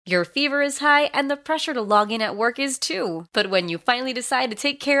Your fever is high, and the pressure to log in at work is too. But when you finally decide to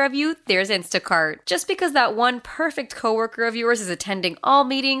take care of you, there's Instacart. Just because that one perfect coworker of yours is attending all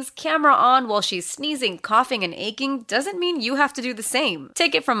meetings, camera on while she's sneezing, coughing, and aching, doesn't mean you have to do the same.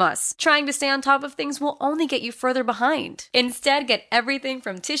 Take it from us. Trying to stay on top of things will only get you further behind. Instead, get everything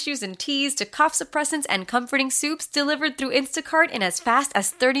from tissues and teas to cough suppressants and comforting soups delivered through Instacart in as fast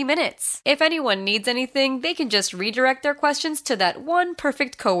as 30 minutes. If anyone needs anything, they can just redirect their questions to that one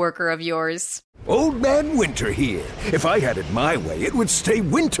perfect coworker of yours. Old Man Winter here. If I had it my way, it would stay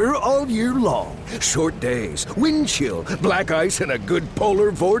winter all year long. Short days, wind chill, black ice, and a good polar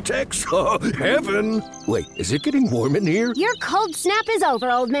vortex. Oh, heaven. Wait, is it getting warm in here? Your cold snap is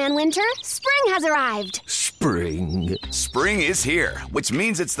over, Old Man Winter. Spring has arrived. Spring. Spring is here, which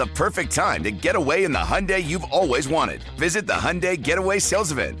means it's the perfect time to get away in the Hyundai you've always wanted. Visit the Hyundai Getaway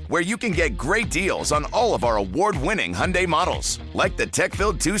Sales Event, where you can get great deals on all of our award-winning Hyundai models, like the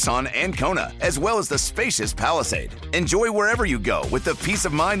tech-filled Tucson and Kona, as well as the spacious Palisade. Enjoy wherever you go with the peace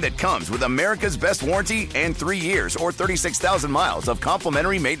of mind that comes with America's best warranty and 3 years or 36,000 miles of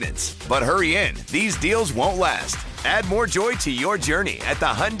complimentary maintenance. But hurry in, these deals won't last. Add more joy to your journey at the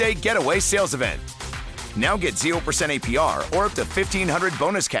Hyundai Getaway Sales Event. Now get 0% APR or up to $1,500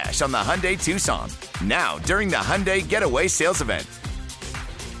 bonus cash on the Hyundai Tucson. Now, during the Hyundai Getaway Sales Event.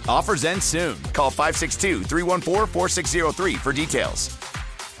 Offers end soon. Call 562-314-4603 for details.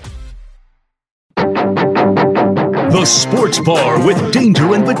 The Sports Bar with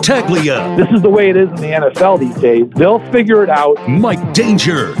Danger and Battaglia. This is the way it is in the NFL these days. They'll figure it out. Mike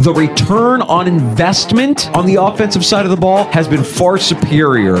Danger. The return on investment on the offensive side of the ball has been far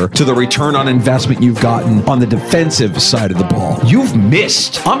superior to the return on investment you've gotten on the defensive side of the ball. You've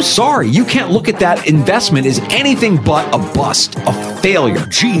missed. I'm sorry. You can't look at that investment as anything but a bust, a failure.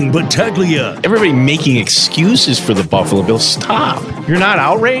 Gene Battaglia. Everybody making excuses for the Buffalo Bills. Stop. You're not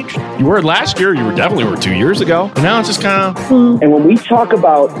outraged? You were last year. You were definitely 2 years ago. And now it's just kind of... And when we talk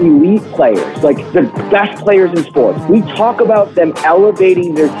about elite players, like the best players in sports, we talk about them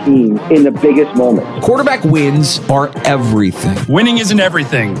elevating their teams in the biggest moments. Quarterback wins are everything. Winning isn't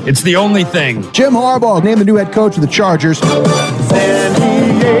everything. It's the only thing. Jim Harbaugh named the new head coach of the Chargers. San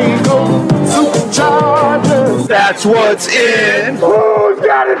Diego Superchargers. That's what's in. Who's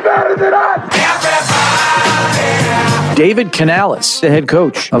got it better than us? David Canales, the head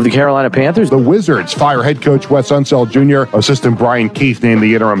coach of the Carolina Panthers. The Wizards fire head coach Wes Unseld Jr., assistant Brian Keith named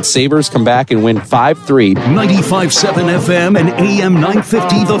the interim. Sabres come back and win 5-3. 95.7 FM and AM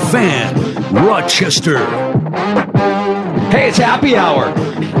 950 The Fan, Rochester. Hey, it's happy hour.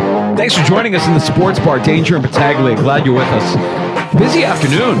 Thanks for joining us in the Sports Bar. Danger and Battaglia. Glad you're with us. Busy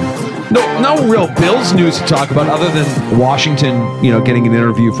afternoon. No real Bills news to talk about other than Washington, getting an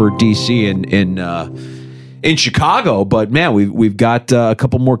interview for DC in Chicago. But man, we've got a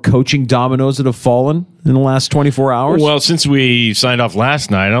couple more coaching dominoes that have fallen in the last 24 hours. Well, since we signed off last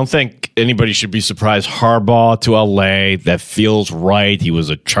night, I don't think anybody should be surprised. Harbaugh to LA, that feels right. He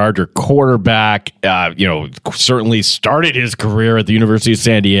was a Charger quarterback, certainly started his career at the University of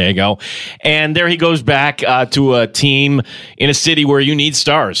San Diego. And there he goes back to a team in a city where you need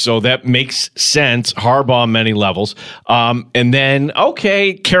stars. So that makes sense. Harbaugh on many levels. And then,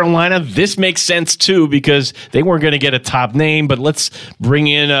 okay, Carolina, this makes sense too, because they weren't going to get a top name, but let's bring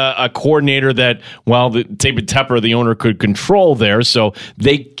in a coordinator that, David Tepper, the owner, could control there. So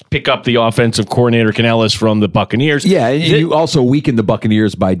they pick up the offensive coordinator, Canales, from the Buccaneers. Yeah, you also weaken the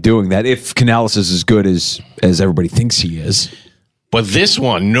Buccaneers by doing that, if Canales is as good as everybody thinks he is. But this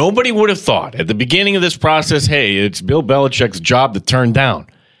one, nobody would have thought at the beginning of this process, hey, it's Bill Belichick's job to turn down.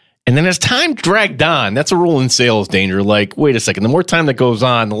 And then as time dragged on, that's a rule in sales, Danger. Like, wait a second, the more time that goes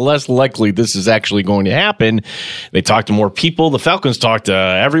on, the less likely this is actually going to happen. They talk to more people. The Falcons talk to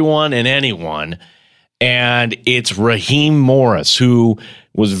everyone and anyone. And it's Raheem Morris, who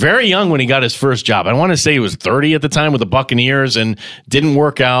was very young when he got his first job. I want to say he was 30 at the time with the Buccaneers and didn't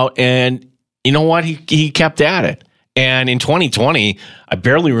work out. And you know what? He kept at it. And in 2020, I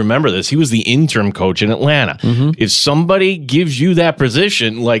barely remember this, he was the interim coach in Atlanta. Mm-hmm. If somebody gives you that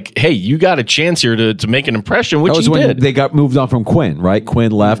position, like, hey, you got a chance here to make an impression, which he did. When they got moved on from Quinn, right?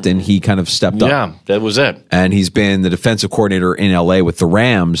 Quinn left, and he kind of stepped up. Yeah, that was it. And he's been the defensive coordinator in L.A. with the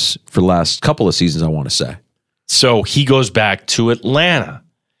Rams for the last couple of seasons, I want to say. So he goes back to Atlanta,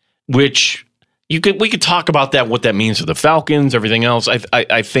 which we could talk about that, what that means for the Falcons, everything else.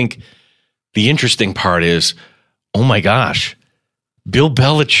 I think the interesting part is, oh my gosh, Bill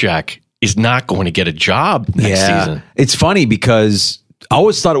Belichick is not going to get a job next season. It's funny because I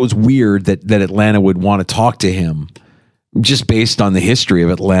always thought it was weird that Atlanta would want to talk to him just based on the history of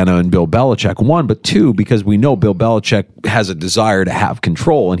Atlanta and Bill Belichick, one, but two, because we know Bill Belichick has a desire to have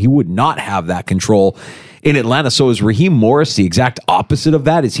control, and he would not have that control in Atlanta. So is Raheem Morris the exact opposite of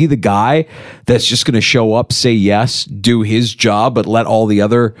that? Is he the guy that's just going to show up, say yes, do his job, but let all the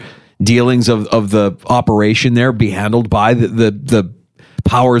other dealings of the operation there be handled by the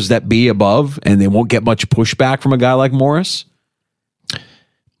powers that be above, and they won't get much pushback from a guy like Morris?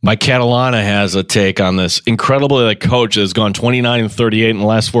 Mike Catalana has a take on this. Incredibly, coach has gone 29-38 in the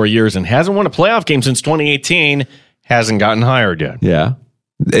last 4 years and hasn't won a playoff game since 2018, hasn't gotten hired yet. Yeah.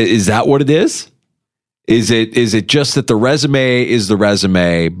 Is that what it is? Is it just that the resume is the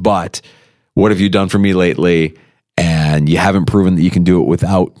resume, but what have you done for me lately? And you haven't proven that you can do it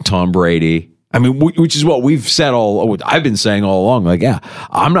without Tom Brady. I mean, which is what we've said I've been saying all along.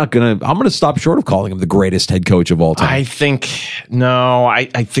 I'm going to stop short of calling him the greatest head coach of all time. I think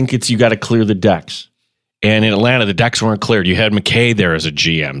it's you got to clear the decks. And in Atlanta, the decks weren't cleared. You had McKay there as a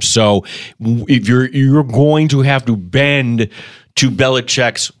GM. So if you're going to have to bend to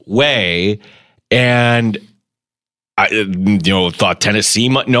Belichick's way, and thought Tennessee,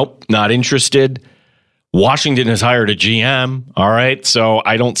 nope, not interested. Washington has hired a GM, all right? So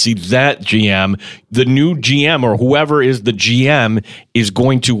I don't see that GM. The new GM or whoever is the GM is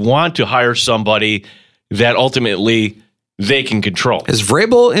going to want to hire somebody that ultimately they can control. Has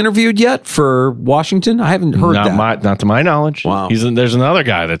Vrabel interviewed yet for Washington? I haven't heard that. Not to my knowledge. Wow. There's another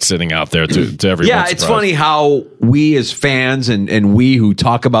guy that's sitting out there to everyone's Yeah, it's funny how we as fans and we who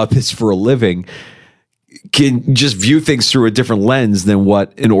talk about this for a living can just view things through a different lens than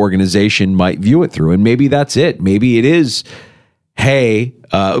what an organization might view it through. And maybe that's it. Maybe it is, hey,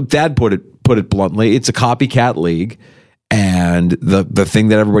 Dad put it bluntly, it's a copycat league. And the thing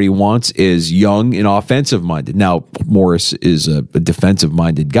that everybody wants is young and offensive minded. Now, Morris is a defensive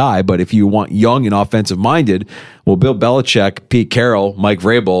minded guy, but if you want young and offensive minded, well, Bill Belichick, Pete Carroll, Mike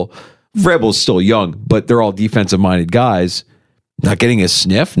Vrabel's still young, but they're all defensive minded guys. Not getting a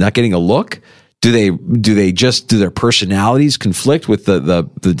sniff, not getting a look. Do their personalities conflict with the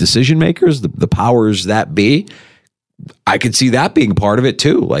decision makers, the powers that be? I could see that being part of it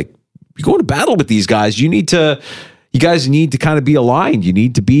too. Like, you're going to battle with these guys. You guys need to kind of be aligned. You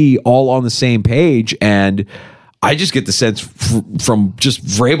need to be all on the same page. And I just get the sense from just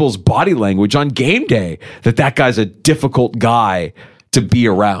Vrabel's body language on game day that guy's a difficult guy to be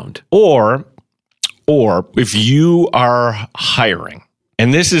around. Or if you are hiring,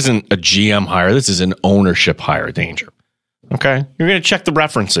 and this isn't a GM hire, this is an ownership hire, Danger. Okay? You're going to check the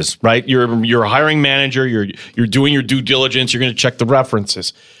references, right? You're a hiring manager. You're doing your due diligence. You're going to check the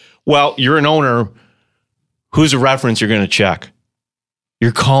references. Well, you're an owner. Who's a reference you're going to check?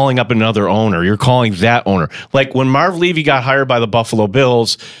 You're calling up another owner. You're calling that owner. Like when Marv Levy got hired by the Buffalo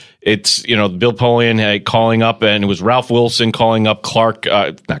Bills, it's, Bill Polian calling up, and it was Ralph Wilson calling up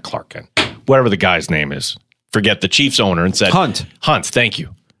not Clark Kent, whatever the guy's name is. Forget the Chiefs owner, and said Hunt, thank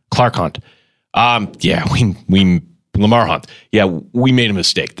you. Clark Hunt. We Lamar Hunt. Yeah, we made a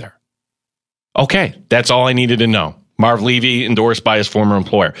mistake there. Okay, that's all I needed to know. Marv Levy endorsed by his former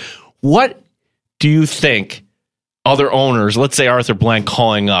employer. What do you think other owners, let's say Arthur Blank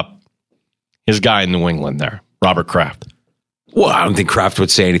calling up his guy in New England there, Robert Kraft? Well, I don't think Kraft would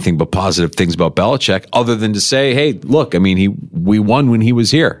say anything but positive things about Belichick, other than to say, hey, look, I mean, we won when he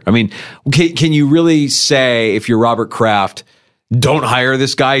was here. I mean, can you really say, if you're Robert Kraft, don't hire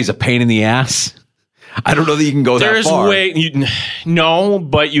this guy, he's a pain in the ass? I don't know that you can go that far. No,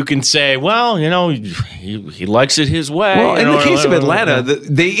 but you can say, well, he likes it his way. Well, in the case of Atlanta,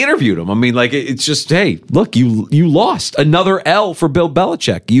 they interviewed him. I mean, it's just, hey, look, you lost another L for Bill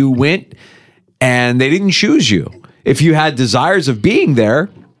Belichick. You went and they didn't choose you. If you had desires of being there,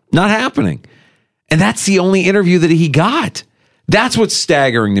 not happening. And that's the only interview that he got. That's what's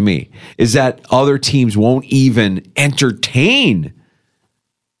staggering to me, is that other teams won't even entertain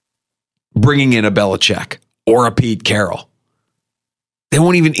bringing in a Belichick or a Pete Carroll. They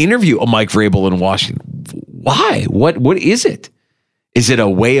won't even interview a Mike Vrabel in Washington. Why? What is it? Is it a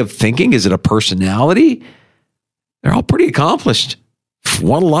way of thinking? Is it a personality? They're all pretty accomplished.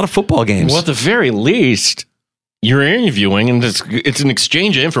 Won a lot of football games. Well, at the very least, you're interviewing, and it's an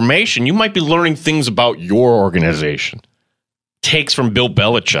exchange of information. You might be learning things about your organization. Takes from Bill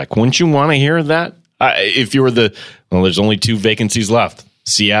Belichick. Wouldn't you want to hear that? If you were there's only 2 vacancies left.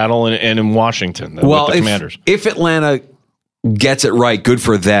 Seattle and in Washington with the Commanders. If Atlanta gets it right, good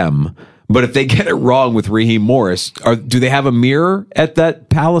for them. But if they get it wrong with Raheem Morris, do they have a mirror at that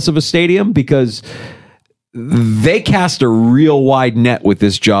palace of a stadium? Because they cast a real wide net with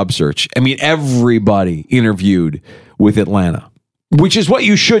this job search. I mean, everybody interviewed with Atlanta. Which is what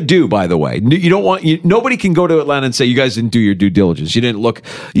you should do, by the way. You don't want nobody can go to Atlanta and say you guys didn't do your due diligence. You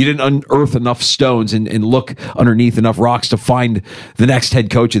didn't unearth enough stones and look underneath enough rocks to find the next head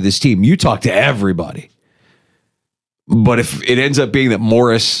coach of this team. You talk to everybody. But if it ends up being that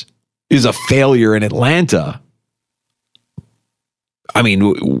Morris is a failure in Atlanta, I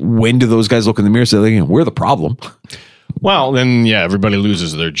mean, when do those guys look in the mirror and say, we're the problem? Well, then, everybody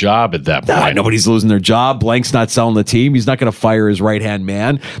loses their job at that point. Nobody's losing their job. Blank's not selling the team. He's not going to fire his right-hand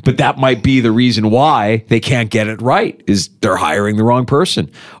man. But that might be the reason why they can't get it right, is they're hiring the wrong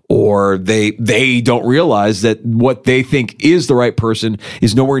person. Or they don't realize that what they think is the right person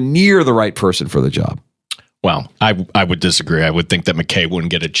is nowhere near the right person for the job. Well, I would disagree. I would think that McKay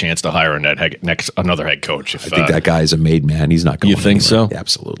wouldn't get a chance to hire another head coach. I think that guy's a made man. He's not going anywhere. You think so?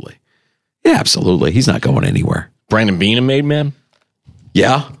 Absolutely. Yeah, absolutely. He's not going anywhere. Brandon Beane a made man?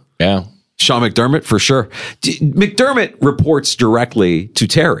 Yeah. Sean McDermott, for sure. McDermott reports directly to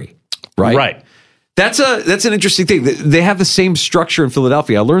Terry, right? Right. That's an interesting thing. They have the same structure in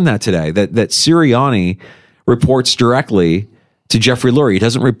Philadelphia. I learned that today, that Sirianni reports directly to Jeffrey Lurie. He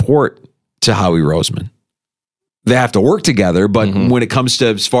doesn't report to Howie Roseman. They have to work together, but when it comes to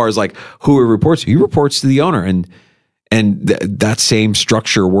as far as like who he reports to the owner, and that same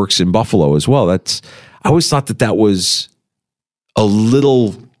structure works in Buffalo as well. I always thought that was a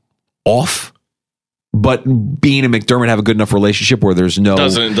little off, but Beane and McDermott have a good enough relationship where there's no...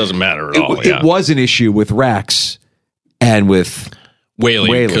 It doesn't matter at all. It was an issue with Rex and with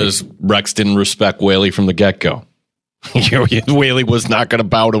Whaley, because Rex didn't respect Whaley from the get-go. Whaley was not going to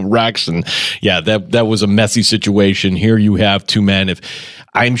bow to Rex, and that was a messy situation. Here you have two men.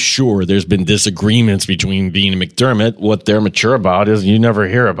 I'm sure there's been disagreements between Beane and McDermott. What they're mature about is you never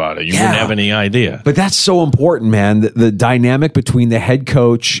hear about it. You wouldn't have any idea. But that's so important, man. The dynamic between the head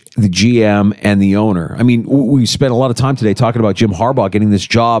coach, the GM, and the owner. I mean, we spent a lot of time today talking about Jim Harbaugh getting this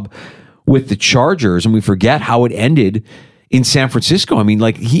job with the Chargers, and we forget how it ended in San Francisco. I mean,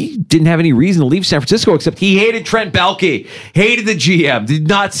 like, he didn't have any reason to leave San Francisco except he hated Trent Baalke, hated the GM, did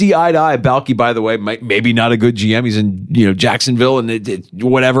not see eye to eye. Baalke, by the way, maybe not a good GM. He's in Jacksonville and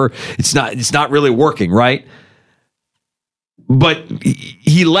whatever. It's not really working, right? But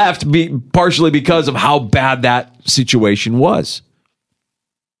he left partially because of how bad that situation was.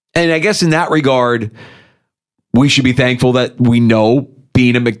 And I guess in that regard, we should be thankful that we know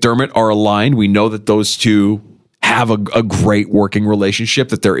Beane and McDermott are aligned. We know that those two have a great working relationship,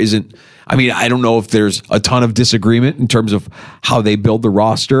 that there isn't, I mean, I don't know if there's a ton of disagreement in terms of how they build the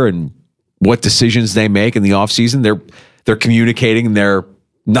roster and what decisions they make in the offseason. They're communicating, and they're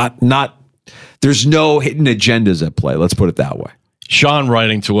not there's no hidden agendas at play. Let's put it that way. Sean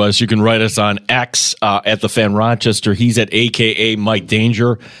writing to us. You can write us on X at the Fan Rochester. He's at AKA Mike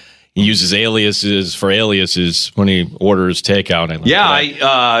Danger. He uses aliases when he orders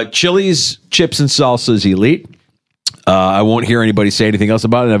takeout. Chili's chips and salsa is elite. I won't hear anybody say anything else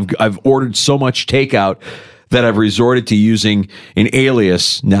about it. I've ordered so much takeout that I've resorted to using an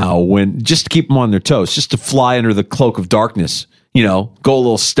alias now, just to keep them on their toes, just to fly under the cloak of darkness. Go a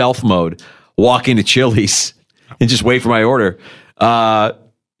little stealth mode, walk into Chili's, and just wait for my order.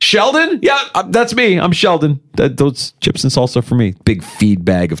 Sheldon? Yeah, that's me. I'm Sheldon. Those chips and salsa for me. Big feed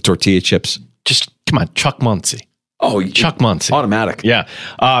bag of tortilla chips. Just come on, Chuck Muncie. Oh, Chuck Muncie. Automatic. Yeah.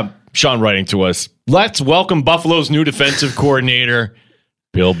 Sean writing to us. Let's welcome Buffalo's new defensive coordinator,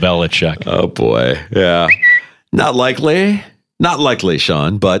 Bill Belichick. Oh, boy. Yeah. Not likely,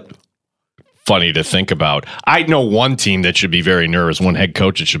 Sean, but funny to think about. I know one team that should be very nervous, one head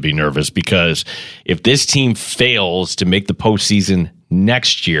coach that should be nervous, because if this team fails to make the postseason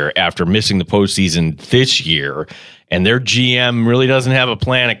next year after missing the postseason this year, and their GM really doesn't have a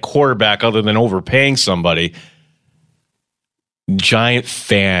plan at quarterback other than overpaying somebody, Giant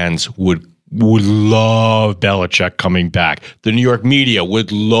fans would love Belichick coming back. The New York media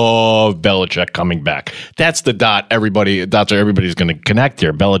would love Belichick coming back. That's the dot everybody's going to connect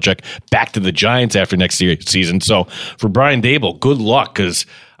here. Belichick back to the Giants after next season. So for Brian Daboll, good luck, because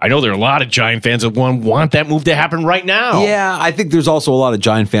I know there are a lot of Giant fans that want that move to happen right now. Yeah, I think there's also a lot of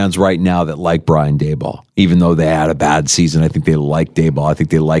Giant fans right now that like Brian Daboll. Even though they had a bad season, I think they like Daboll. I think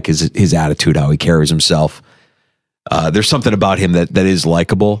they like his attitude, how he carries himself. There's something about him that is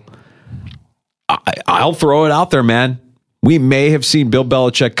likable. I'll throw it out there, man. We may have seen Bill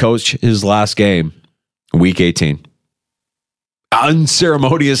Belichick coach his last game, Week 18.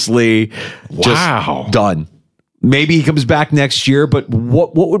 Unceremoniously, just done. Maybe he comes back next year, but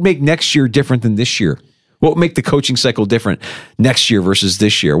what would make next year different than this year? What would make the coaching cycle different next year versus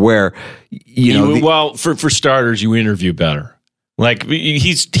this year? Where, for starters, you interview better. Like,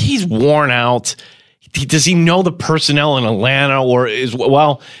 he's worn out. does he know the personnel in Atlanta, or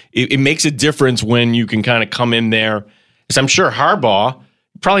it makes a difference when you can kind of come in there. Because I'm sure Harbaugh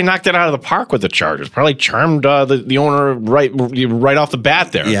probably knocked it out of the park with the Chargers. Probably charmed the owner right off the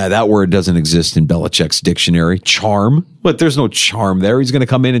bat there. Yeah, that word doesn't exist in Belichick's dictionary. Charm? But there's no charm there. He's going to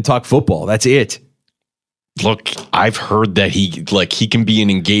come in and talk football. That's it. Look, I've heard that he can be an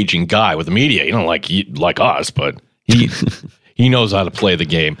engaging guy with the media. You don't like us, but he knows how to play the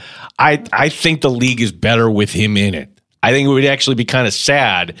game. I think the league is better with him in it. I think it would actually be kind of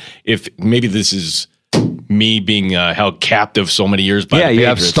sad if maybe this is me being held captive so many years by the Patriots.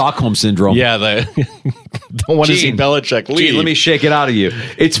 Have Stockholm syndrome. Yeah, don't want to see Belichick leave. Gene, let me shake it out of you.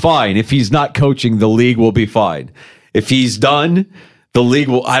 It's fine. If he's not coaching, the league will be fine. If he's done, the league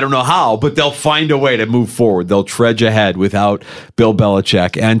will, I don't know how, but they'll find a way to move forward. They'll trudge ahead without Bill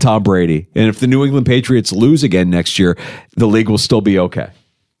Belichick and Tom Brady. And if the New England Patriots lose again next year, the league will still be okay.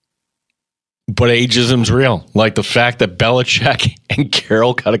 But ageism's real. Like the fact that Belichick and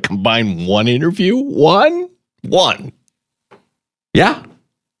Carroll got to combine one interview. One. Yeah.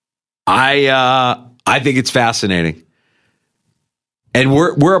 I think it's fascinating. And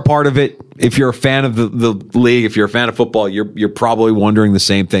we're a part of it. If you're a fan of the league, if you're a fan of football, you're probably wondering the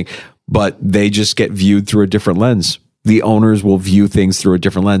same thing. But they just get viewed through a different lens. The owners will view things through a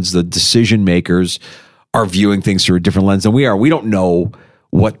different lens. The decision makers are viewing things through a different lens than we are. We don't know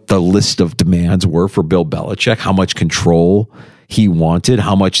what the list of demands were for Bill Belichick, how much control he wanted,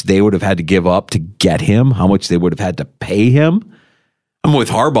 how much they would have had to give up to get him, how much they would have had to pay him. I'm with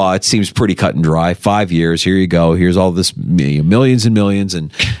Harbaugh. It seems pretty cut and dry. 5 years. Here you go. Here's all this millions and millions,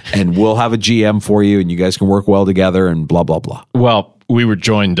 and we'll have a GM for you, and you guys can work well together, and blah blah blah. Well, we were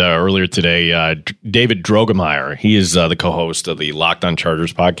joined earlier today. David Drogemeyer. He is the co-host of the Locked On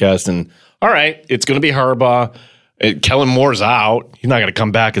Chargers podcast, and all right, it's going to be Harbaugh. Kellen Moore's out. He's not going to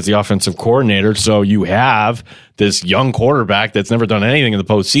come back as the offensive coordinator. So you have this young quarterback that's never done anything in the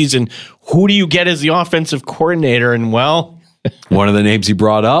postseason. Who do you get as the offensive coordinator? And well, one of the names he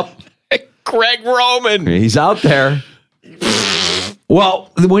brought up, Greg Roman. He's out there. Well,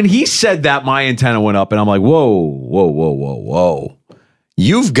 when he said that, my antenna went up, and I'm like, whoa.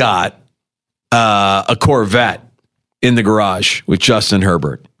 You've got a Corvette in the garage with Justin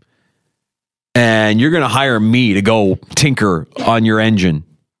Herbert. And you're going to hire me to go tinker on your engine.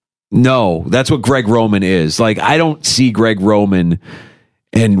 No, that's what Greg Roman is. Like, I don't see Greg Roman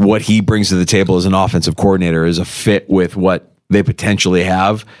and what he brings to the table as an offensive coordinator as a fit with what they potentially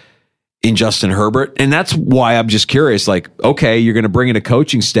have in Justin Herbert. And that's why I'm just curious, like, okay, you're going to bring in a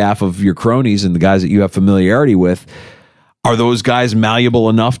coaching staff of your cronies and the guys that you have familiarity with. Are those guys malleable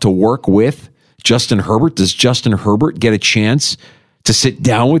enough to work with Justin Herbert? Does Justin Herbert get a chance to sit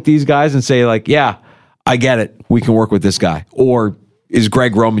down with these guys and say, like, yeah, I get it, we can work with this guy? Or is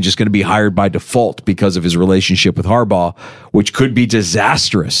Greg Roman just going to be hired by default because of his relationship with Harbaugh, which could be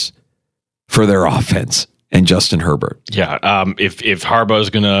disastrous for their offense and Justin Herbert? Yeah, if Harbaugh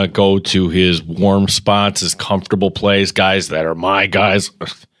is going to go to his warm spots, his comfortable plays, guys that are my guys,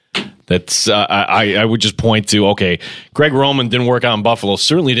 that's I would just point to, okay, Greg Roman didn't work out in Buffalo,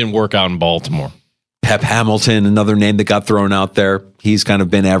 certainly didn't work out in Baltimore. Pep Hamilton, another name that got thrown out there. He's kind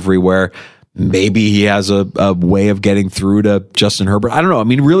of been everywhere. Maybe he has a way of getting through to Justin Herbert. I don't know. I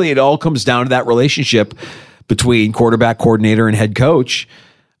mean, really, it all comes down to that relationship between quarterback, coordinator, and head coach.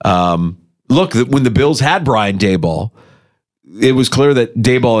 Look, when the Bills had Brian Daboll, it was clear that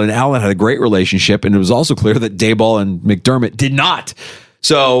Daboll and Allen had a great relationship, and it was also clear that Daboll and McDermott did not.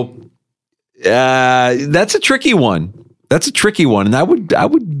 So that's a tricky one. That's a tricky one. And I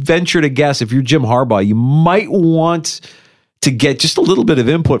would venture to guess, if you're Jim Harbaugh, you might want to get just a little bit of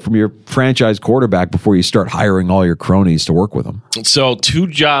input from your franchise quarterback before you start hiring all your cronies to work with them. So 2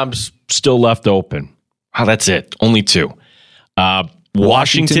 jobs still left open. Oh, that's it. Only 2.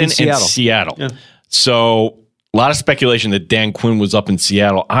 Washington and Seattle. Yeah. So a lot of speculation that Dan Quinn was up in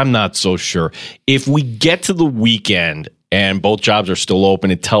Seattle. I'm not so sure. If we get to the weekend and both jobs are still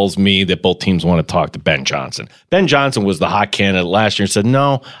open, it tells me that both teams want to talk to Ben Johnson. Ben Johnson was the hot candidate last year and said,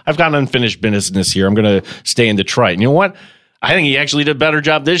 no, I've got unfinished business here. I'm going to stay in Detroit. And you know what? I think he actually did a better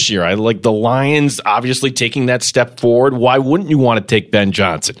job this year. I like the Lions obviously taking that step forward. Why wouldn't you want to take Ben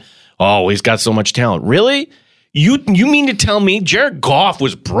Johnson? Oh, he's got so much talent. Really? You mean to tell me Jared Goff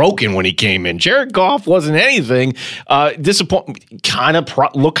was broken when he came in? Jared Goff wasn't anything.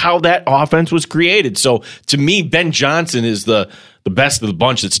 Look how that offense was created. So to me, Ben Johnson is the best of the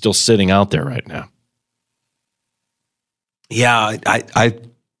bunch that's still sitting out there right now. Yeah, I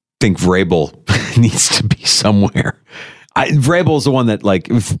think Vrabel needs to be somewhere. Vrabel's the one that, like,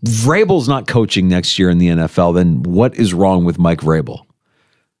 if Vrabel's not coaching next year in the NFL, then what is wrong with Mike Vrabel?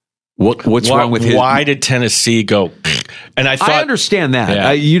 What's wrong with his? Why did Tennessee go? And I understand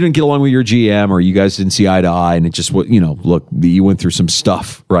that. You didn't get along with your GM, or you guys didn't see eye to eye, and it just, look, you went through some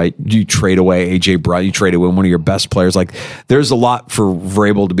stuff, right? You trade away A.J. Brown, you traded away one of your best players. Like, there's a lot for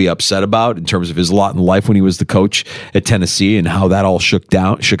Vrabel to be upset about in terms of his lot in life when he was the coach at Tennessee and how that all shook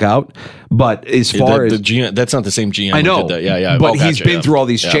out. But as far as the GM, that's not the same GM. I know, but he's been through all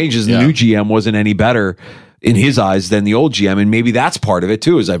these changes. And the new GM wasn't any better in his eyes than the old GM, and maybe that's part of it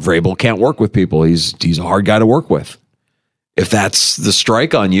too. Is that Vrabel can't work with people. He's a hard guy to work with. If that's the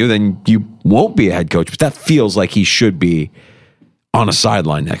strike on you, then you won't be a head coach. But that feels like he should be on a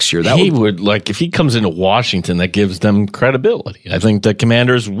sideline next year. He would if he comes into Washington, that gives them credibility. I think the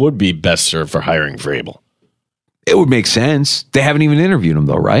Commanders would be best served for hiring Vrabel. It would make sense. They haven't even interviewed him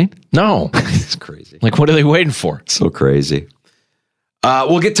though, right? No, it's crazy. What are they waiting for? So crazy.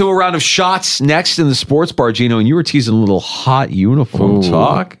 We'll get to a round of shots next in the sports bar, Gino, and you were teasing a little hot uniform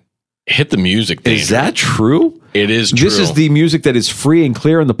talk. Hit the music, Danger. Is that true? It is true. This is the music that is free and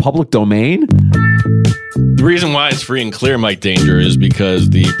clear in the public domain? The reason why it's free and clear, Mike Danger, is because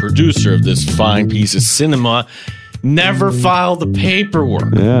the producer of this fine piece of cinema never filed the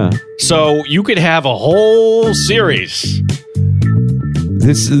paperwork. Yeah. So you could have a whole series.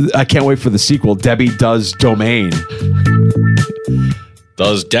 I can't wait for the sequel, Debbie Does Domain.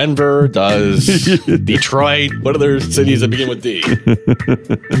 Does Denver, does Detroit, what other cities that begin with D?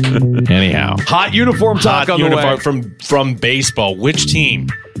 Anyhow. Hot uniform talk on the way. From baseball. Which team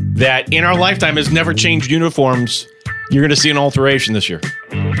that in our lifetime has never changed uniforms, you're going to see an alteration this year?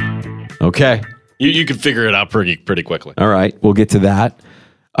 Okay. You can figure it out pretty quickly. All right, we'll get to that.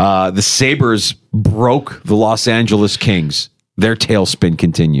 The Sabres broke the Los Angeles Kings. Their tailspin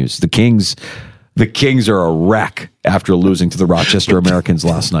continues. The Kings are a wreck after losing to the Rochester Americans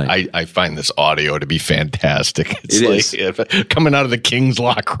last night. I find this audio to be fantastic. It's coming out of the Kings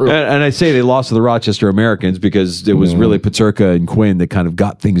locker room. And I say they lost to the Rochester Americans because it was really Paterka and Quinn that kind of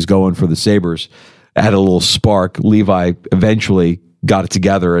got things going for the Sabres. Had a little spark. Levi eventually got it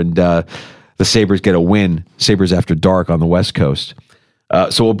together, and the Sabres get a win. Sabres after dark on the West Coast.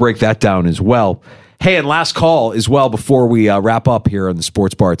 So we'll break that down as well. Hey, and last call as well before we wrap up here on the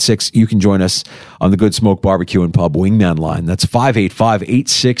Sports Bar at 6. You can join us on the Good Smoke Barbecue and Pub Wingman line. That's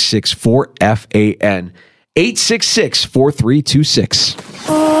 585-866-4FAN.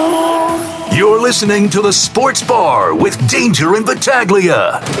 866-4326. You're listening to the Sports Bar with Danger and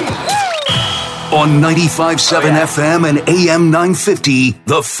Battaglia. On 95.7 FM and AM 950,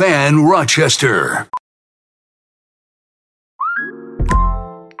 The Fan, Rochester.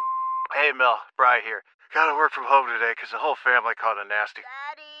 Hey, Mel, Bri here. Gotta work from home today because the whole family caught a nasty.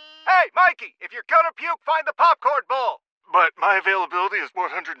 Daddy! Hey, Mikey, if you're gonna puke, find the popcorn bowl! But my availability is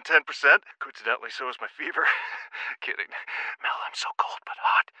 110%. Coincidentally, so is my fever. Kidding. Mel, I'm so cold but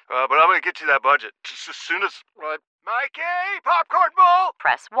hot. But I'm gonna get you that budget just as soon as... Mikey, popcorn bowl!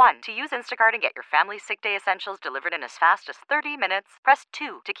 Press 1 to use Instacart and get your family sick day essentials delivered in as fast as 30 minutes. Press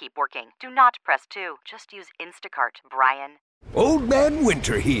 2 to keep working. Do not press 2. Just use Instacart, Brian. Old Man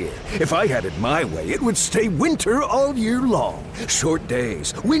Winter here. If I had it my way, it would stay winter all year long. Short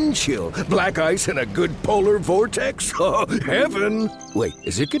days, wind chill, black ice, and a good polar vortex. Oh, heaven. Wait,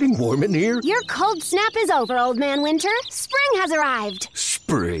 is it getting warm in here? Your cold snap is over, Old Man Winter. Spring has arrived.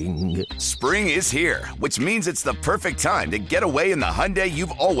 Spring. Spring is here, which means it's the perfect time to get away in the Hyundai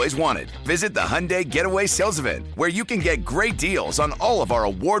you've always wanted. Visit the Hyundai Getaway Sales Event, where you can get great deals on all of our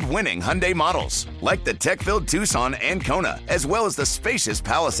award-winning Hyundai models, like the tech-filled Tucson and Kona, as well as the spacious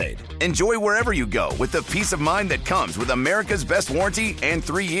Palisade. Enjoy wherever you go with the peace of mind that comes with America's best warranty and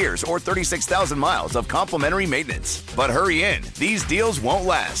 3 years or 36,000 miles of complimentary maintenance. But hurry in, these deals won't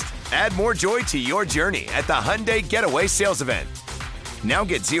last. Add more joy to your journey at the Hyundai Getaway Sales Event. Now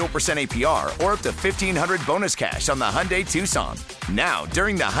get 0% APR or up to $1,500 bonus cash on the Hyundai Tucson. Now,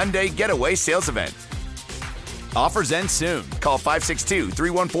 during the Hyundai Getaway Sales Event. Offers end soon. Call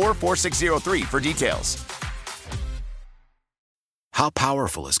 562-314-4603 for details. How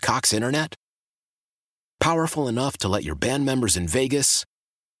powerful is Cox Internet? Powerful enough to let your band members in Vegas,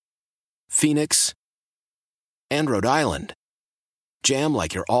 Phoenix, and Rhode Island jam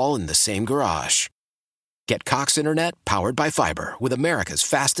like you're all in the same garage. Get Cox Internet powered by fiber with America's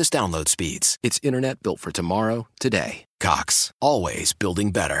fastest download speeds. It's internet built for tomorrow, today. Cox, always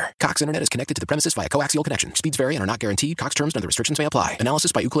building better. Cox Internet is connected to the premises via coaxial connection. Speeds vary and are not guaranteed. Cox terms and other restrictions may apply.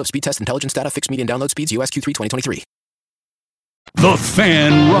 Analysis by Ookla Speed Test Intelligence Data. Fixed median download speeds. US Q3 2023. The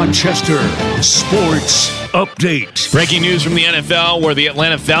Fan Rochester Sports Update. Breaking news from the NFL, where the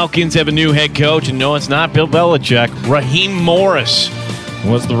Atlanta Falcons have a new head coach, and no, it's not Bill Belichick. Raheem Morris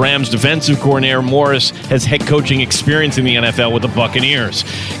was the Rams' defensive coordinator. Morris has head coaching experience in the NFL with the Buccaneers.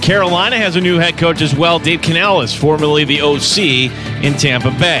 Carolina has a new head coach as well, Dave Canales, formerly the OC in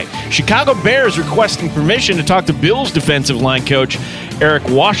Tampa Bay. Chicago Bears requesting permission to talk to Bills defensive line coach Eric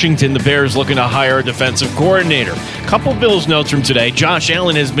Washington. The Bears looking to hire a defensive coordinator. Couple Bills notes from today. Josh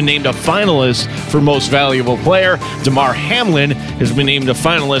Allen has been named a finalist for Most Valuable Player. Damar Hamlin has been named a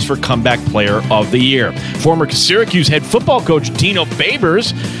finalist for Comeback Player of the Year. Former Syracuse head football coach Dino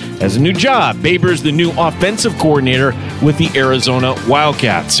Babers has a new job. Babers, the new offensive coordinator with the Arizona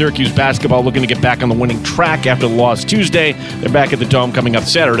Wildcats. Syracuse basketball looking to get back on the winning track after the loss Tuesday. They're back at the Dome coming up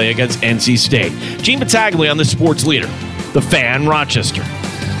Saturday against NC State. Gene Battaglia on the Sports Leader, The Fan, Rochester.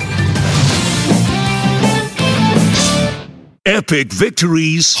 Epic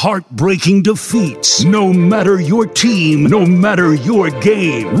victories, heartbreaking defeats. No matter your team, no matter your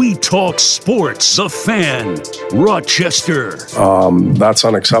game, we talk sports. The Fan, Rochester. That's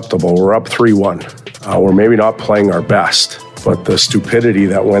unacceptable. We're up 3-1. We're maybe not playing our best, but the stupidity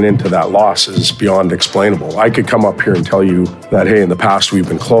that went into that loss is beyond explainable. I could come up here and tell you that, hey, in the past we've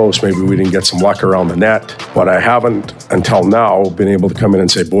been close, maybe we didn't get some luck around the net, but I haven't, until now, been able to come in and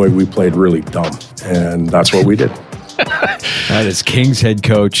say, boy, we played really dumb. And that's what we did. That is Kings head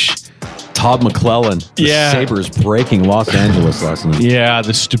coach Todd McClellan. The Sabres breaking Los Angeles last night. Yeah,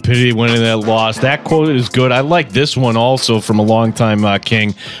 the stupidity went in that loss. That quote is good. I like this one also from a longtime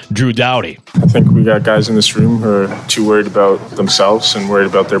King, Drew Doughty. I think we got guys in this room who are too worried about themselves and worried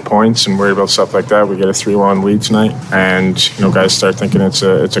about their points and worried about stuff like that. We get a 3-1 lead tonight, and guys start thinking it's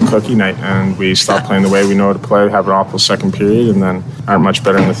a cookie night, and we stop playing the way we know how to play, have an awful second period, and then aren't much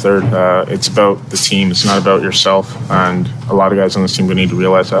better in the third. It's about the team. It's not about yourself, and a lot of guys on this team need to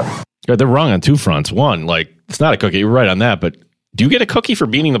realize that. They're wrong on two fronts. One, it's not a cookie. You're right on that, but do you get a cookie for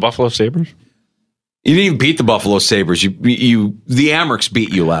beating the Buffalo Sabres? You didn't even beat the Buffalo Sabres. The Amerks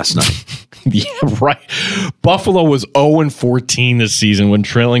beat you last night. Yeah, right. Buffalo was 0-14 this season when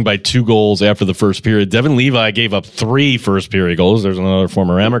trailing by 2 goals after the first period. Devin Levi gave up 3 first-period goals. There's another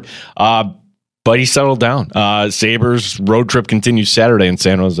former Amerk. But he settled down. Sabres road trip continues Saturday in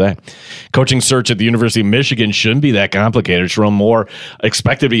San Jose. Coaching search at the University of Michigan shouldn't be that complicated. Sharon Moore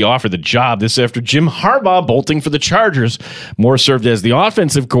expected to be offered the job. This after Jim Harbaugh bolting for the Chargers. Moore served as the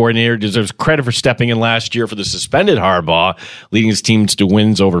offensive coordinator, deserves credit for stepping in last year for the suspended Harbaugh, leading his teams to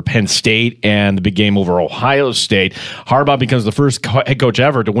wins over Penn State and the big game over Ohio State. Harbaugh becomes the first head coach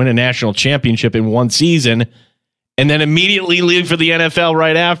ever to win a national championship in one season, and then immediately leave for the NFL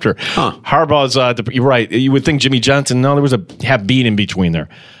right after. Harbaugh's, you're right. You would think Jimmy Johnson, no, there was a half beat in between there.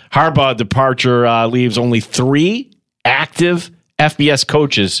 Harbaugh departure leaves only 3 active FBS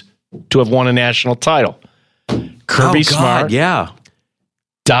coaches to have won a national title. Kirby Smart. Yeah.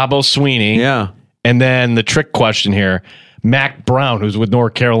 Dabo Sweeney. Yeah. And then the trick question here, Mac Brown, who's with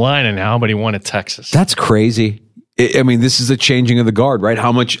North Carolina now, but he won at Texas. That's crazy. I mean, this is a changing of the guard, right?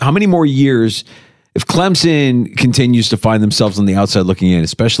 How many more years... If Clemson continues to find themselves on the outside looking in,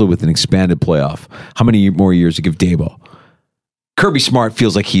 especially with an expanded playoff, how many more years to give Dabo? Kirby Smart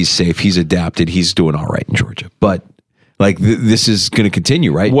feels like he's safe. He's adapted. He's doing all right in Georgia. But this is going to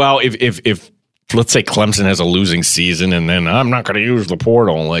continue, right? Well, if let's say Clemson has a losing season and then I'm not going to use the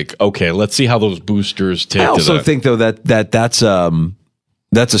portal, okay, let's see how those boosters take. I also think though that's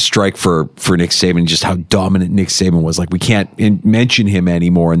a strike for Nick Saban, just how dominant Nick Saban was. We can't mention him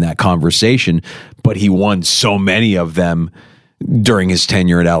anymore in that conversation, but he won so many of them during his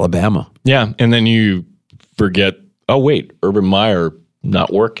tenure at Alabama. Yeah, and then you forget, oh, wait, Urban Meyer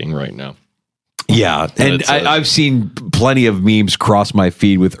not working right now. Yeah, and I've seen plenty of memes cross my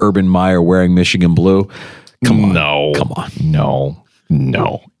feed with Urban Meyer wearing Michigan blue. Come on. No.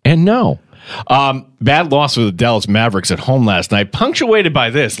 And no. Bad loss for the Dallas Mavericks at home last night, punctuated by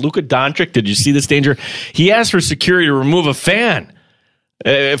this. Luka Doncic, did you see this danger? He asked for security to remove a fan,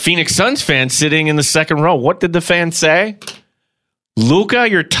 a Phoenix Suns fan sitting in the second row. What did the fan say? Luka,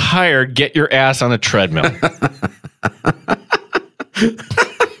 you're tired. Get your ass on a treadmill.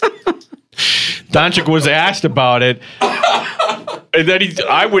 Doncic was asked about it. And then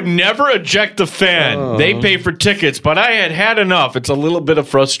I would never eject the fan. They pay for tickets, but I had enough. It's a little bit of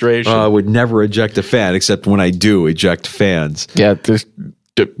frustration. I would never eject a fan, except when I do eject fans. Yeah, just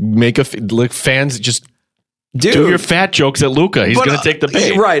make fans just do your fat jokes at Luka. He's going to take the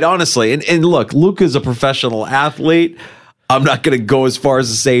bait. Right, honestly. And look, Luka's a professional athlete. I'm not going to go as far as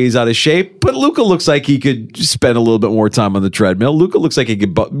to say he's out of shape, but Luka looks like he could spend a little bit more time on the treadmill. Luka looks like he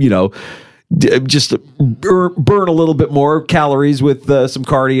could, just burn a little bit more calories with some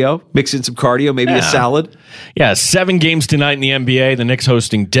cardio. Mix in some cardio, maybe a salad. Yeah, 7 games tonight in the NBA. The Knicks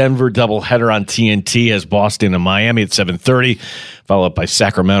hosting Denver, doubleheader on TNT as Boston and Miami at 7:30, followed up by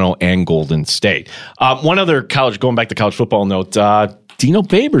Sacramento and Golden State. One other going back to college football note, Dino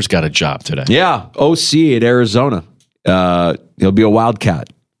Babers got a job today. Yeah, OC at Arizona. He'll be a Wildcat.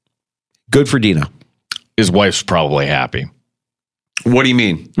 Good for Dino. His wife's probably happy. What do you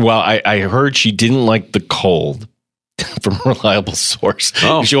mean? Well, I heard she didn't like the cold from a reliable source.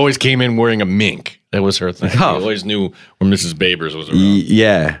 Oh. She always came in wearing a mink. That was her thing. Oh. She always knew where Mrs. Babers was around.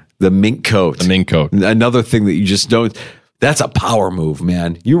 Yeah, the mink coat. The mink coat. Another thing that you just don't... That's a power move,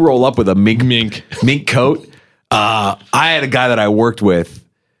 man. You roll up with a mink coat. I had a guy that I worked with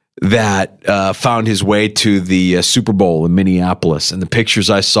that found his way to the Super Bowl in Minneapolis, and the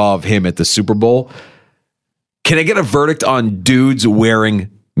pictures I saw of him at the Super Bowl... Can I get a verdict on dudes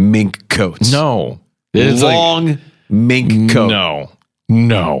wearing mink coats? No. It's long mink coat.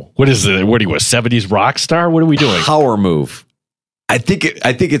 No. What is it? What are you, a 70s rock star? What are we doing? Power move. I think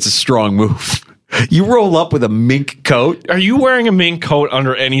it's a strong move. You roll up with a mink coat. Are you wearing a mink coat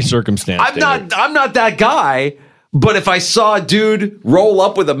under any circumstance? I'm not that guy, but if I saw a dude roll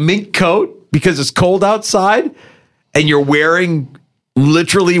up with a mink coat because it's cold outside and you're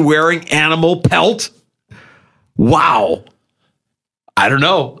literally wearing animal pelt, wow. I don't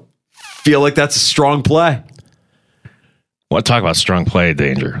know. Feel like that's a strong play. Want to talk about strong play,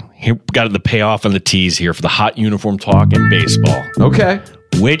 Danger. Here, got the payoff on the tees here for the hot uniform talk in baseball. Okay.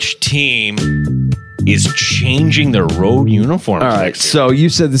 Which team is changing their road uniforms? All right. So you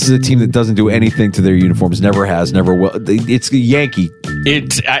said this is a team that doesn't do anything to their uniforms, never has, never will. It's the Yankee.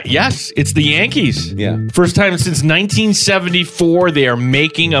 Yes, it's the Yankees. Yeah. First time since 1974, they are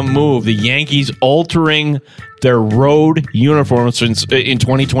making a move. The Yankees altering their road uniforms in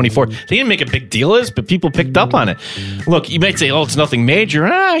 2024. They didn't make a big deal of this, but people picked up on it. Look, you might say, it's nothing major.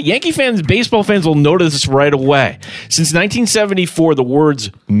 Yankee fans, baseball fans will notice this right away. Since 1974, the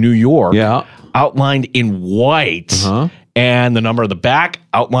words New York outlined in white and the number of the back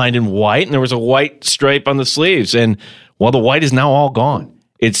outlined in white, and there was a white stripe on the sleeves. And the white is now all gone.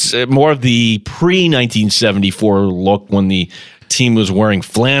 It's more of the pre-1974 look when the team was wearing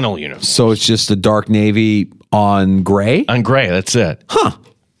flannel uniforms. So it's just a dark navy on gray? On gray, that's it. Huh.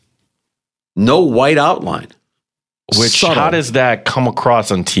 No white outline. How does that come across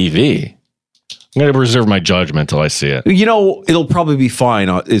on TV? I'm going to reserve my judgment until I see it. It'll probably be fine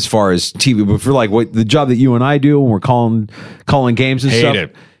as far as TV, but for the job that you and I do when we're calling games and stuff.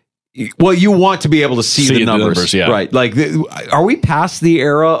 It. Well, you want to be able to see the numbers, yeah. Right? Like, are we past the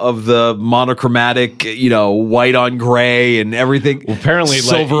era of the monochromatic, white on gray and everything? Well, apparently,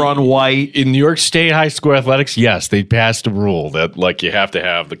 silver on white in New York State high school athletics. Yes, they passed a rule that you have to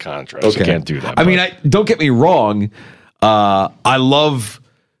have the contrast. Okay. You can't do that. I mean, don't get me wrong. I love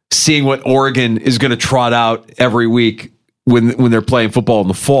seeing what Oregon is going to trot out every week when they're playing football in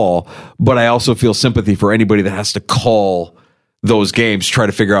the fall. But I also feel sympathy for anybody that has to call those games, try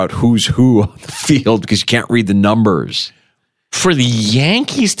to figure out who's who on the field because you can't read the numbers. For the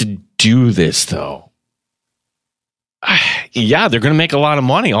Yankees to do this, though, they're going to make a lot of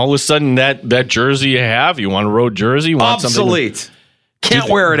money. All of a sudden, that jersey you want a road jersey? You want obsolete. Can't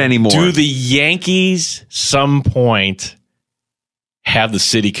wear it anymore. Do the Yankees some point have the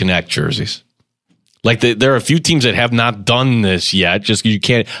City Connect jerseys? There are a few teams that have not done this yet. Just you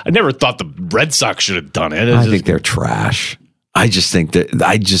can't. I never thought the Red Sox should have done it. I think they're trash. I just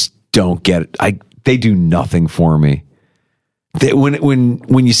don't get it. They do nothing for me.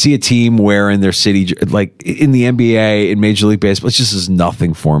 When you see a team wearing their city, like in the NBA, in Major League Baseball, it just is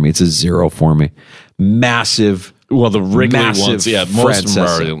nothing for me. It's a 0 for me. Massive. Well, the Wrigley ones, most of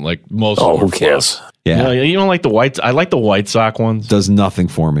them are like most. Oh, who cares? Yeah, you don't like the white. I like the White Sox ones. Does nothing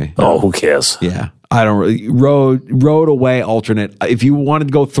for me. Oh, who cares? Yeah, I don't really road away alternate. If you wanted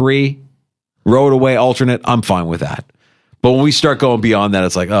to go 3 road away alternate, I'm fine with that. But when we start going beyond that,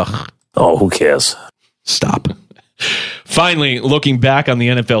 it's like, ugh. Oh, who cares? Stop. Finally, looking back on the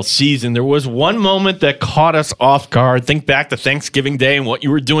NFL season, there was one moment that caught us off guard. Think back to Thanksgiving Day and what you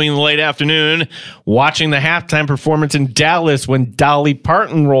were doing in the late afternoon, watching the halftime performance in Dallas when Dolly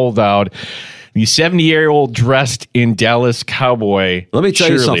Parton rolled out. The 70-year-old dressed in Dallas Cowboy. Let me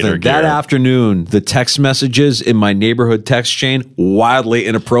tell you something. That afternoon, the text messages in my neighborhood text chain, wildly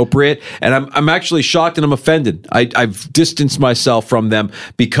inappropriate. And I'm actually shocked and I'm offended. I've distanced myself from them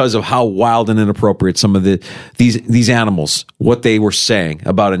because of how wild and inappropriate some of these animals, what they were saying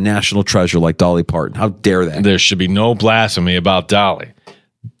about a national treasure like Dolly Parton. How dare they? There should be no blasphemy about Dolly.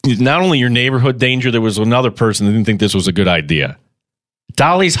 Not only your neighborhood Danger, there was another person that didn't think this was a good idea.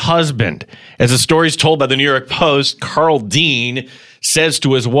 Dolly's husband, as the story is told by the New York Post, Carl Dean, says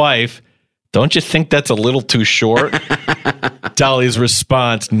to his wife, "Don't you think that's a little too short?" Dolly's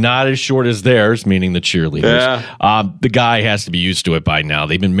response, "Not as short as theirs," meaning the cheerleaders. Yeah. The guy has to be used to it by now.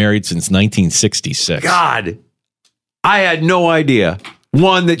 They've been married since 1966. God, I had no idea.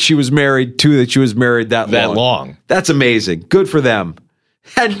 One, that she was married. Two, that she was married that long. That's amazing. Good for them.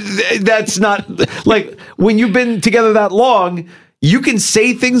 And that's not, like, when you've been together that long, you can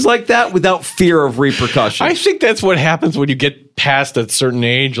say things like that without fear of repercussion. I think that's what happens when you get past a certain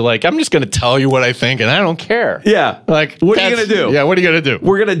age. Like, I'm just going to tell you what I think, and I don't care. Yeah. Like, what are you going to do? Yeah, what are you going to do?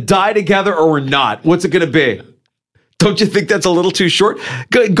 We're going to die together or we're not. What's it going to be? Don't you think that's a little too short?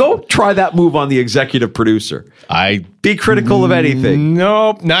 Go try that move on the executive producer. Be critical of anything.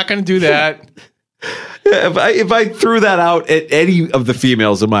 Nope, not going to do that. If I threw that out at any of the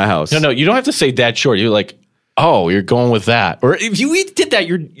females in my house. No, you don't have to say that short. You're like, oh, you're going with that. Or if you did that,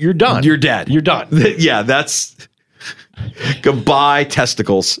 you're done. You're dead. You're done. Yeah, that's goodbye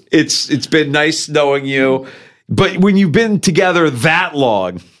testicles. It's been nice knowing you, but when you've been together that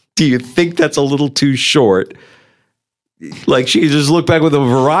long, do you think that's a little too short? Like, she just looked back with a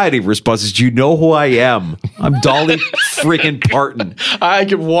variety of responses. Do you know who I am? I'm Dolly freaking Parton. I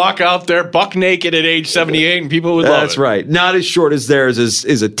could walk out there buck naked at age 78 and people would love it. That's right. Not as short as theirs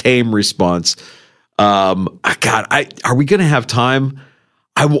is a tame response. God, are we going to have time?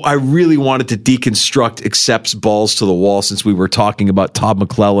 I really wanted to deconstruct Accept's balls to the wall since we were talking about Todd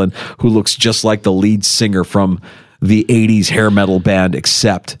McClellan, who looks just like the lead singer from the 80s hair metal band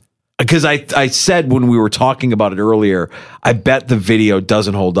Accept. Because I said when we were talking about it earlier, I bet the video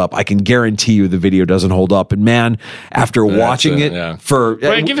doesn't hold up. I can guarantee you the video doesn't hold up. And man, after watching it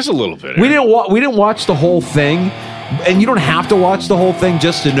give us a little bit. We didn't watch the whole thing, and you don't have to watch the whole thing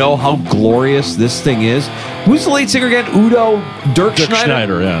just to know how glorious this thing is. Who's the lead singer again? Udo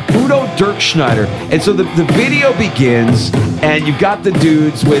Dirkschneider, yeah. Udo Dirkschneider. And so the video begins, and you've got the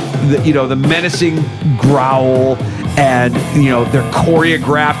dudes with the menacing growl, and they're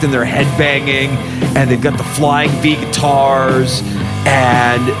choreographed and they're headbanging, and they've got the flying V guitars,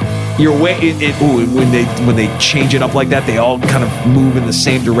 and you're waiting. When they change it up like that, they all kind of move in the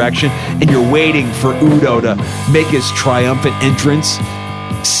same direction, and you're waiting for Udo to make his triumphant entrance,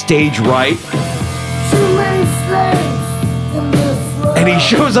 stage right. And he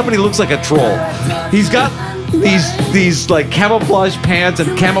shows up and he looks like a troll. He's got these like camouflage pants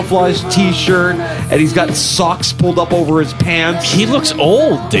and camouflage t-shirt, and he's got socks pulled up over his pants. He looks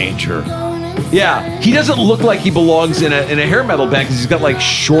old, Danger. Yeah, he doesn't look like he belongs in a hair metal band because he's got like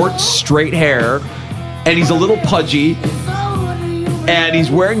short, straight hair, and he's a little pudgy, and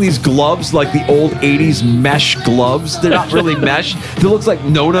he's wearing these gloves like the old 80s mesh gloves. They're not really mesh. It looks like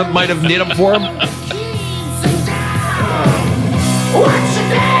Nona might have knit them for him.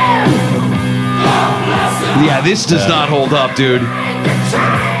 Yeah, this does not hold up, dude.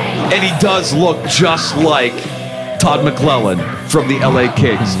 And he does look just like Todd McClellan from the LA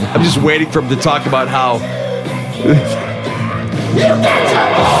Kings. I'm just waiting for him to talk about how you get your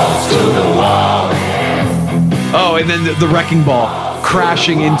balls to the wall. Oh, and then the wrecking ball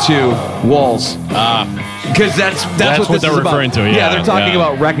crashing into walls. Because that's what this they're is referring about. to. Yeah, they're talking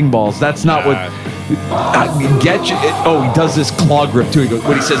about wrecking balls. That's not what. Get you. He does this claw grip too. He goes,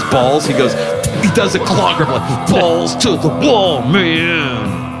 when he says balls, he does a claw grip like balls to the wall,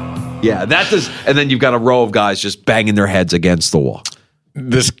 man. Yeah, that does. And then you've got a row of guys just banging their heads against the wall.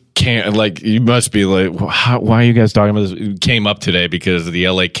 This can't, like, you must be like, why are you guys talking about this? It came up today because the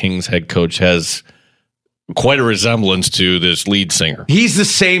LA Kings head coach has quite a resemblance to this lead singer. He's the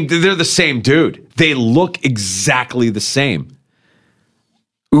same. They're the same dude. They look exactly the same.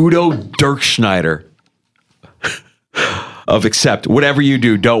 Udo Dirkschneider of Accept. Whatever you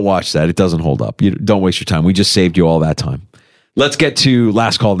do, don't watch that. It doesn't hold up. Don't waste your time. We just saved you all that time. Let's get to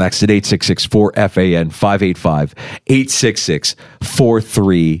last call next at 866-4FAN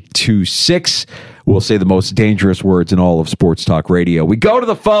 585-866-4326. We'll say the most dangerous words in all of sports talk radio. We go to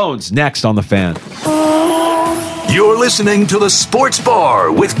the phones next on The Fan. You're listening to the Sports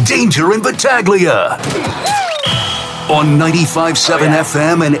Bar with Danger and Battaglia on 95.7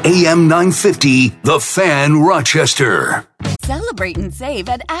 FM and AM 950, The Fan Rochester. Celebrate and save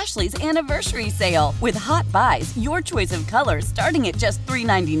at Ashley's Anniversary Sale. With Hot Buys, your choice of colors starting at just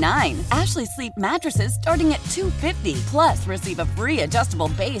 $3.99. Ashley Sleep mattresses starting at $2.50. Plus, receive a free adjustable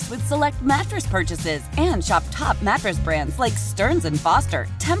base with select mattress purchases. And shop top mattress brands like Stearns & Foster,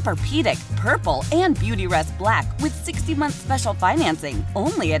 Tempur-Pedic, Purple, and Beautyrest Black with 60-month special financing.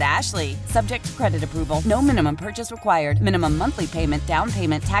 Only at Ashley. Subject to credit approval. No minimum purchase required. Minimum monthly payment, down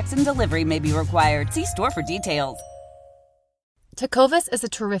payment, tax, and delivery may be required. See store for details. Tecovas is a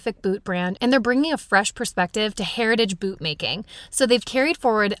terrific boot brand, and they're bringing a fresh perspective to heritage boot making. So they've carried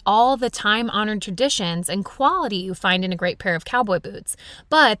forward all the time-honored traditions and quality you find in a great pair of cowboy boots,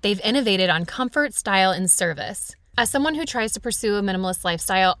 but they've innovated on comfort, style, and service. As someone who tries to pursue a minimalist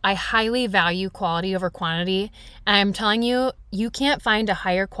lifestyle, I highly value quality over quantity, and I'm telling you, you can't find a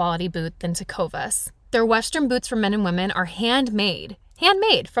higher quality boot than Tecovas. Their Western boots for men and women are handmade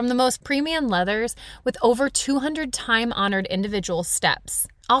from the most premium leathers with over 200 time-honored individual steps.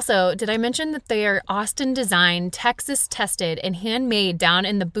 Also, did I mention that they are Austin-designed, Texas-tested, and handmade down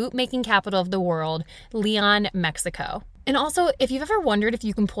in the boot-making capital of the world, Leon, Mexico. And also, if you've ever wondered if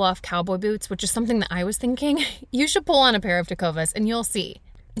you can pull off cowboy boots, which is something that I was thinking, you should pull on a pair of Tecovas and you'll see.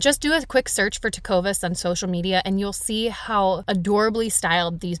 Just do a quick search for Tecovas on social media and you'll see how adorably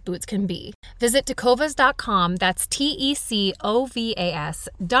styled these boots can be. Visit tecovas.com, that's TECOVAS.com,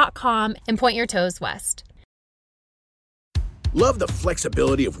 and point your toes west. Love the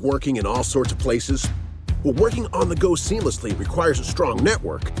flexibility of working in all sorts of places? Well, working on the go seamlessly requires a strong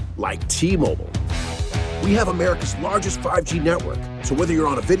network like T-Mobile. We have America's largest 5G network, so whether you're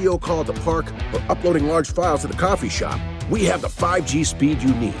on a video call at the park or uploading large files at the coffee shop, we have the 5G speed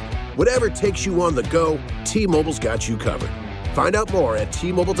you need. Whatever takes you on the go, T-Mobile's got you covered. Find out more at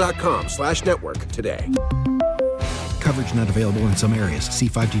T-Mobile.com/network today. Coverage not available in some areas. See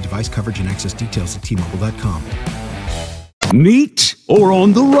 5G device coverage and access details at T-Mobile.com. Neat or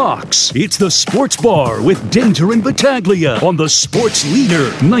on the rocks? It's the Sports Bar with Danger and Battaglia on the Sports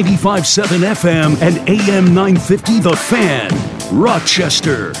Leader, 95.7 FM and AM 950 The Fan,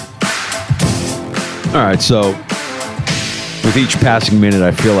 Rochester. All right, so with each passing minute,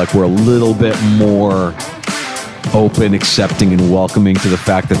 I feel like we're a little bit more open, accepting, and welcoming to the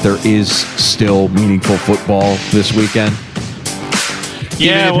fact that there is still meaningful football this weekend.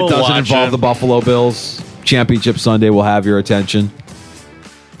 Yeah, Even if it doesn't involve the Buffalo Bills. Championship Sunday will have your attention.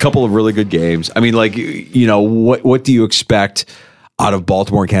 A couple of really good games. I mean, like, you know, what do you expect out of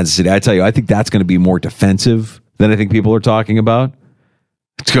Baltimore and Kansas City? I tell you, I think that's going to be more defensive than I think people are talking about.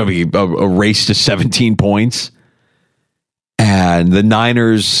 It's going to be a race to 17 points. And the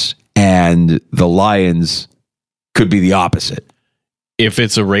Niners and the Lions could be the opposite. If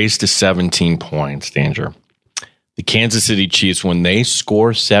it's a race to 17 points, Danger, the Kansas City Chiefs, when they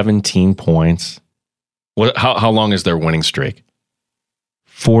score 17 points, how long is their winning streak?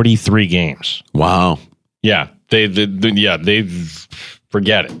 43 games. Wow. Yeah, they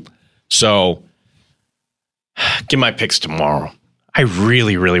forget it. So, get my picks tomorrow. I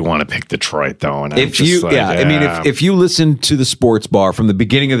really, really want to pick Detroit, though. And if you listen to the Sports Bar from the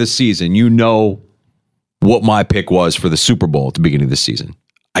beginning of the season, you know what my pick was for the Super Bowl at the beginning of the season.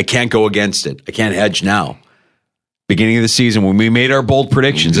 I can't go against it. I can't hedge now. Beginning of the season, when we made our bold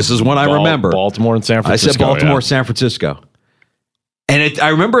predictions, this is when I remember. Baltimore and San Francisco. I said Baltimore, San Francisco. And I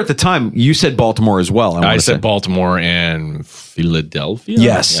remember at the time, you said Baltimore as well. I said Baltimore and Philadelphia?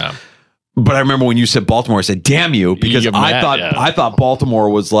 Yes. Yeah. But I remember when you said Baltimore, I said, damn you, because I thought Baltimore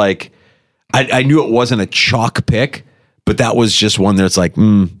was like, I knew it wasn't a chalk pick, but that was just one that's like,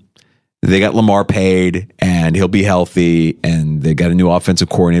 they got Lamar paid, and he'll be healthy, and they got a new offensive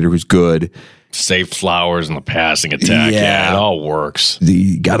coordinator who's good. Save Flowers in the passing attack. Yeah, it all works.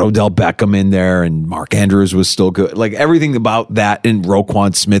 You got Odell Beckham in there, and Mark Andrews was still good. Like, everything about that, and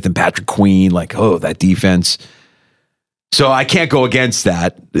Roquan Smith and Patrick Queen, like, that defense. So I can't go against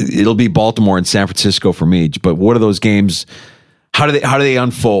that. It'll be Baltimore and San Francisco for me. But what are those games? How do they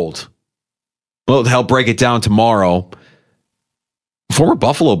unfold? Well, to help break it down tomorrow, former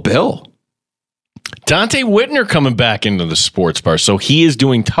Buffalo Bill Dante Whitner coming back into the Sports Bar. So he is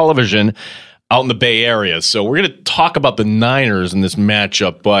doing television out in the Bay Area. So we're going to talk about the Niners in this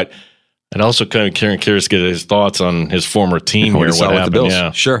matchup, but I'd also kind of curious to get his thoughts on his former team here. What happened? The Bills.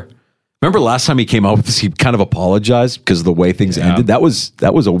 Yeah, sure. Remember last time he came out with this, he kind of apologized because of the way things ended. That was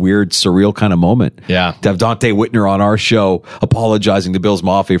a weird, surreal kind of moment. Yeah, to have Dante Whitner on our show apologizing to Bills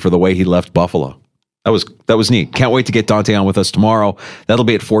Mafia for the way he left Buffalo. That was neat. Can't wait to get Dante on with us tomorrow. That'll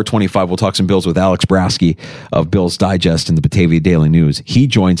be at 4:25. We'll talk some Bills with Alex Brasky of Bills Digest and the Batavia Daily News. He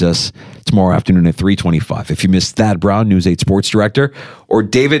joins us tomorrow afternoon at 3:25. If you missed Thad Brown, News 8 sports director, or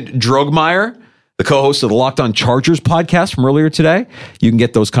David Drogmeyer, the co-host of the Locked On Chargers podcast from earlier today, you can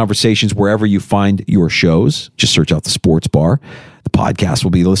get those conversations wherever you find your shows. Just search out the Sports Bar. The podcast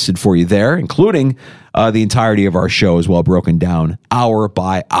will be listed for you there, including the entirety of our show as well, broken down hour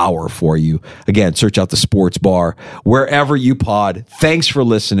by hour for you. Again, search out the Sports Bar wherever you pod. Thanks for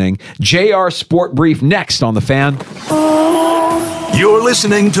listening. JR Sport Brief next on The Fan. You're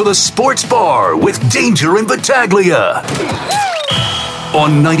listening to the Sports Bar with Danger and Battaglia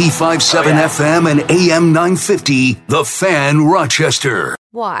On 95.7 FM and AM 950, The Fan Rochester.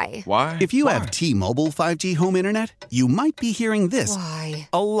 Why? Why? If you have T-Mobile 5G home internet, you might be hearing this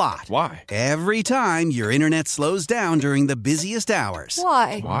a lot. Why? Every time your internet slows down during the busiest hours.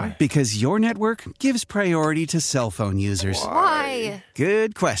 Why? Because your network gives priority to cell phone users. Why?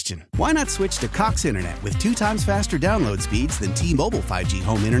 Good question. Why not switch to Cox Internet with 2 times faster download speeds than T-Mobile 5G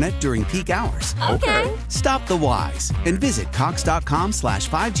home internet during peak hours? Okay. Stop the whys and visit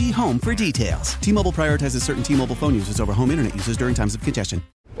cox.com/5G home for details. T-Mobile prioritizes certain T-Mobile phone users over home internet users during times of congestion.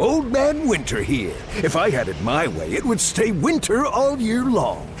 Old Man Winter here. If I had it my way, it would stay winter all year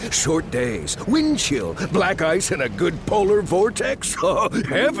long. Short days, wind chill, black ice, and a good polar vortex. Oh,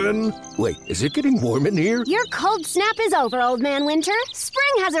 heaven. Wait, is it getting warm in here? Your cold snap is over, Old Man Winter.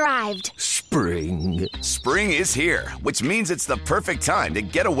 Spring has arrived. Spring. Spring is here, which means it's the perfect time to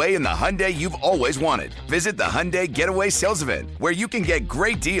get away in the Hyundai you've always wanted. Visit the Hyundai Getaway Sales Event, where you can get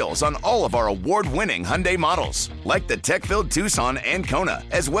great deals on all of our award-winning Hyundai models, like the tech-filled Tucson and Kona,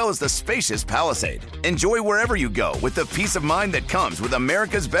 as well as the spacious Palisade. Enjoy wherever you go with the peace of mind that comes with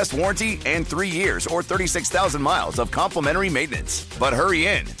America's best warranty and 3 years or 36,000 miles of complimentary maintenance. But hurry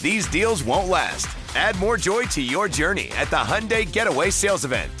in, these deals won't last. Add more joy to your journey at the Hyundai Getaway Sales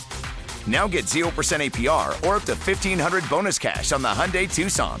Event. Now get 0% APR or up to $1,500 bonus cash on the Hyundai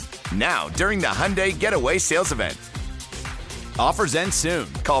Tucson. Now, during the Hyundai Getaway Sales Event. Offers end soon.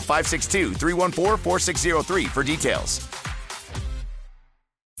 Call 562-314-4603 for details.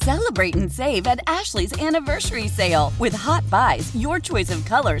 Celebrate and save at Ashley's Anniversary Sale. With Hot Buys, your choice of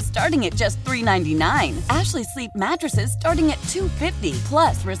colors starting at just $3.99. Ashley Sleep mattresses starting at $2.50.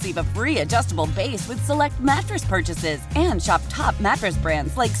 Plus, receive a free adjustable base with select mattress purchases. And shop top mattress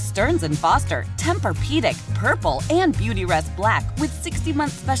brands like Stearns & Foster, Tempur-Pedic, Purple, and Beautyrest Black with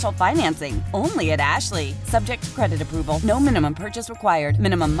 60-month special financing. Only at Ashley. Subject to credit approval. No minimum purchase required.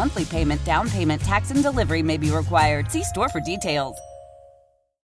 Minimum monthly payment, down payment, tax, and delivery may be required. See store for details.